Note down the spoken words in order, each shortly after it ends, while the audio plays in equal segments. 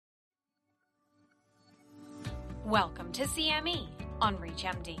Welcome to CME on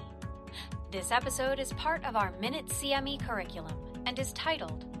ReachMD. This episode is part of our Minute CME curriculum and is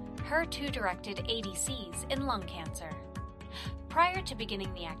titled HER2-Directed ADCs in Lung Cancer. Prior to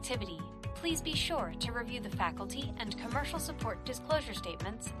beginning the activity, please be sure to review the faculty and commercial support disclosure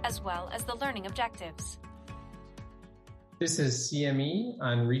statements as well as the learning objectives. This is CME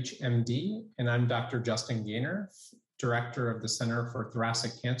on ReachMD, and I'm Dr. Justin Gaynor, Director of the Center for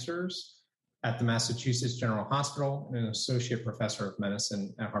Thoracic Cancers at the Massachusetts General Hospital and an Associate Professor of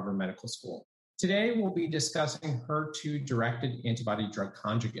Medicine at Harvard Medical School. Today, we'll be discussing HER2-directed antibody-drug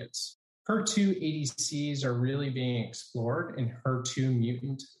conjugates. HER2 ADCs are really being explored in HER2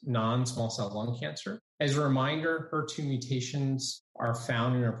 mutant non-small cell lung cancer. As a reminder, HER2 mutations are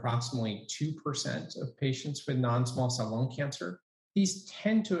found in approximately 2% of patients with non-small cell lung cancer. These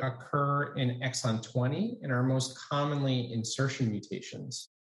tend to occur in exon 20 and are most commonly insertion mutations.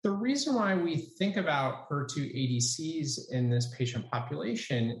 The reason why we think about HER2 ADCs in this patient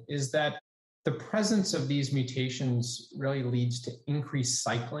population is that the presence of these mutations really leads to increased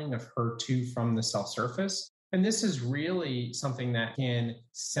cycling of HER2 from the cell surface. And this is really something that can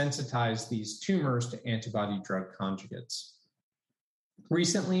sensitize these tumors to antibody-drug conjugates.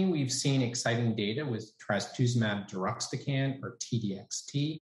 Recently, we've seen exciting data with trastuzumab deruxtecan, or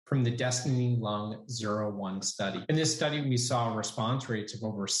TDXT, from the DESTINY-Lung01 study. In this study, we saw response rates of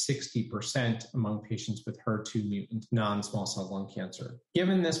over 60% among patients with HER2 mutant non-small cell lung cancer.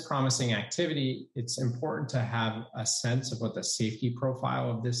 Given this promising activity, it's important to have a sense of what the safety profile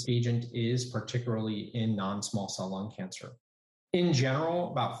of this agent is, particularly in non-small cell lung cancer. In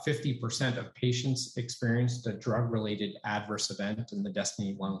general, about 50% of patients experienced a drug-related adverse event in the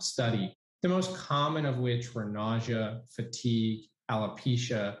DESTINY-Lung study, the most common of which were nausea, fatigue,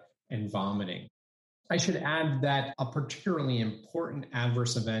 alopecia, and vomiting. I should add that a particularly important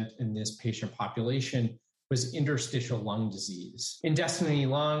adverse event in this patient population was interstitial lung disease. In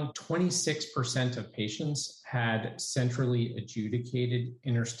DESTINY-Lung, 26% of patients had centrally adjudicated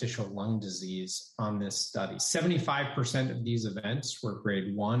interstitial lung disease on this study. 75% of these events were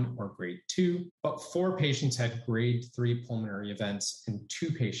grade 1 or grade 2, but 4 patients had grade 3 pulmonary events and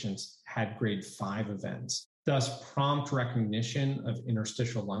 2 patients had grade 5 events. Thus, prompt recognition of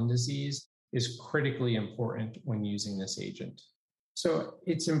interstitial lung disease is critically important when using this agent. So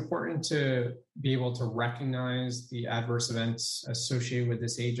it's important to be able to recognize the adverse events associated with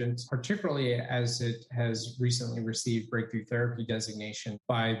this agent, particularly as it has recently received breakthrough therapy designation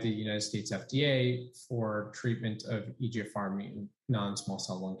by the United States FDA for treatment of EGFR mutant non-small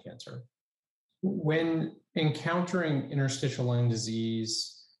cell lung cancer. When encountering interstitial lung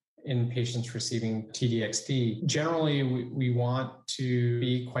disease in patients receiving TDXT, generally we want to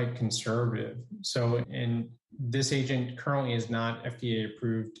be quite conservative. So this agent currently is not FDA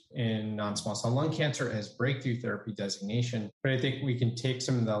approved in non-small cell lung cancer. It has breakthrough therapy designation, but I think we can take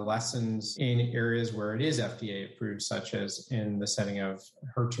some of the lessons in areas where it is FDA approved, such as in the setting of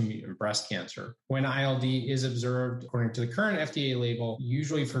HER2 mutant breast cancer. When ILD is observed, according to the current FDA label,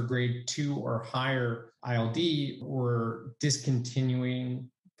 usually for grade 2 or higher ILD, we're discontinuing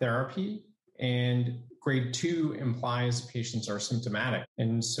therapy, and grade 2 implies patients are symptomatic.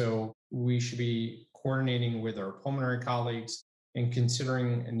 And so we should be coordinating with our pulmonary colleagues and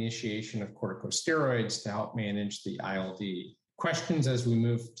considering initiation of corticosteroids to help manage the ILD. Questions as we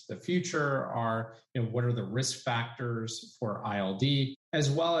move to the future are, what are the risk factors for ILD,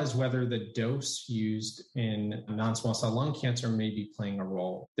 as well as whether the dose used in non-small cell lung cancer may be playing a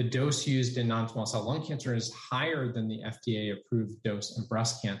role. The dose used in non-small cell lung cancer is higher than the FDA-approved dose in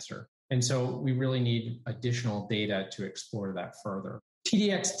breast cancer. And so we really need additional data to explore that further.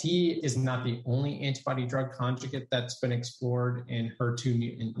 TDXT is not the only antibody-drug conjugate that's been explored in HER2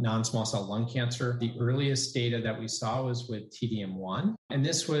 mutant non-small cell lung cancer. The earliest data that we saw was with TDM1, and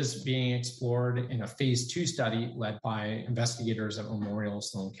this was being explored in a phase 2 study led by investigators at Memorial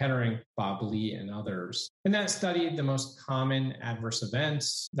Sloan Kettering, Bob Lee, and others. In that study, the most common adverse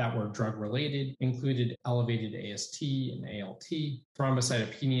events that were drug-related included elevated AST and ALT,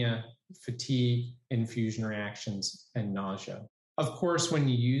 thrombocytopenia, fatigue, infusion reactions, and nausea. Of course, when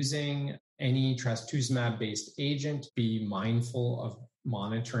using any trastuzumab-based agent, be mindful of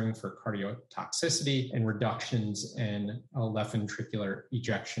monitoring for cardiotoxicity and reductions in left ventricular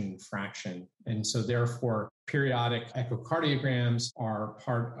ejection fraction. And so therefore, periodic echocardiograms are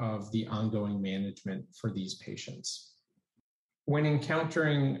part of the ongoing management for these patients. When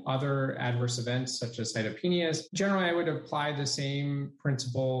encountering other adverse events such as cytopenias, generally I would apply the same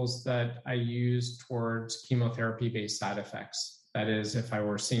principles that I use towards chemotherapy-based side effects. That is, if I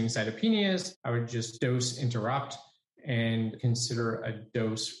were seeing cytopenias, I would just dose interrupt and consider a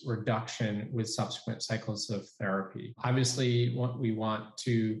dose reduction with subsequent cycles of therapy. Obviously, what we want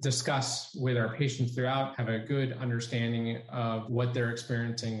to discuss with our patients throughout, have a good understanding of what they're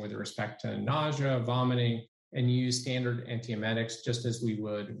experiencing with respect to nausea, vomiting, and use standard antiemetics just as we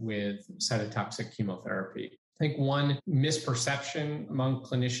would with cytotoxic chemotherapy. I think one misperception among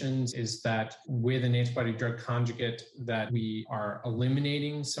clinicians is that with an antibody drug conjugate that we are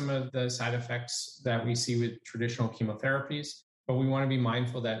eliminating some of the side effects that we see with traditional chemotherapies, but we want to be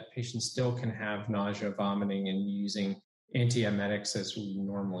mindful that patients still can have nausea, vomiting, and using antiemetics as we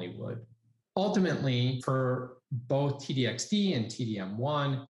normally would. Ultimately, for both TDXD and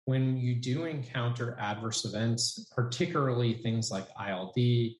TDM1, when you do encounter adverse events, particularly things like ILD,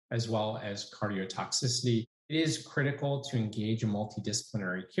 as well as cardiotoxicity, it is critical to engage a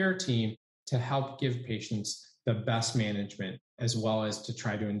multidisciplinary care team to help give patients the best management, as well as to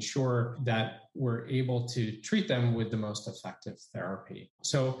try to ensure that we're able to treat them with the most effective therapy.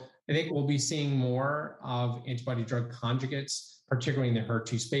 So I think we'll be seeing more of antibody drug conjugates, particularly in the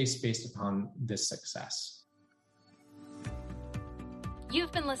HER2 space, based upon this success.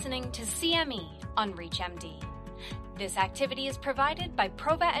 You've been listening to CME on ReachMD. This activity is provided by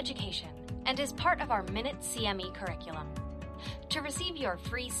Prova Education and is part of our Minute CME curriculum. To receive your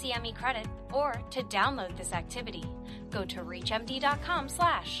free CME credit or to download this activity, go to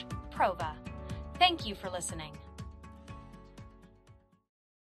reachmd.com/Prova. Thank you for listening.